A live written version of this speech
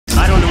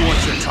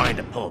trying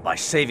to pull by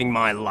saving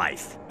my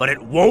life, but it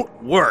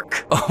won't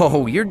work.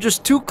 Oh, you're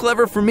just too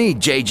clever for me,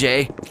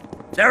 JJ.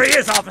 There he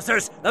is,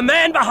 officers! The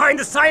man behind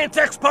the Science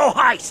Expo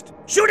heist!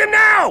 Shoot him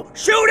now!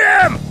 Shoot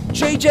him!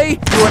 JJ,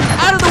 you're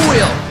out of the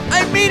wheel!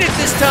 I mean it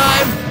this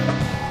time!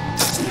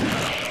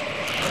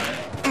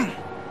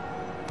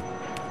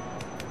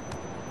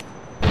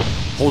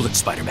 Hold it,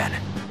 Spider-Man.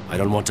 I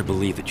don't want to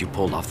believe that you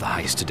pulled off the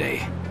heist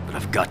today, but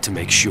I've got to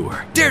make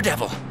sure.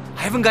 Daredevil!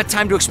 I haven't got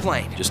time to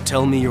explain. Just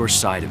tell me your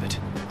side of it.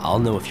 I'll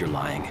know if you're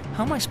lying.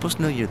 How am I supposed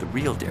to know you're the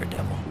real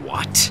Daredevil?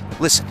 What?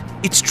 Listen,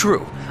 it's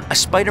true. A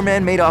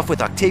Spider-Man made off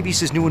with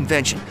Octavius's new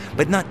invention,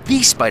 but not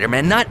the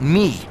Spider-Man, not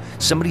me.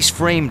 Somebody's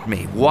framed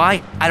me.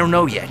 Why? I don't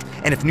know yet.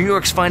 And if New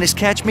York's finest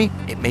catch me,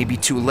 it may be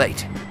too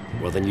late.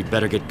 Well, then you'd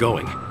better get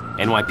going.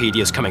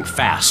 NYPD is coming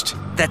fast.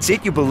 That's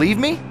it? You believe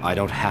me? I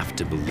don't have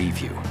to believe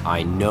you.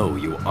 I know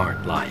you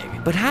aren't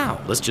lying. But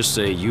how? Let's just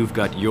say you've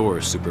got your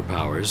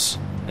superpowers,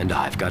 and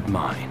I've got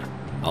mine.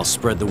 I'll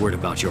spread the word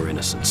about your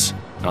innocence.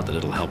 Not that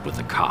it'll help with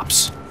the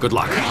cops. Good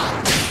luck.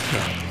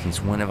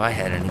 Since when have I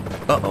had any?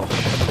 Uh-oh.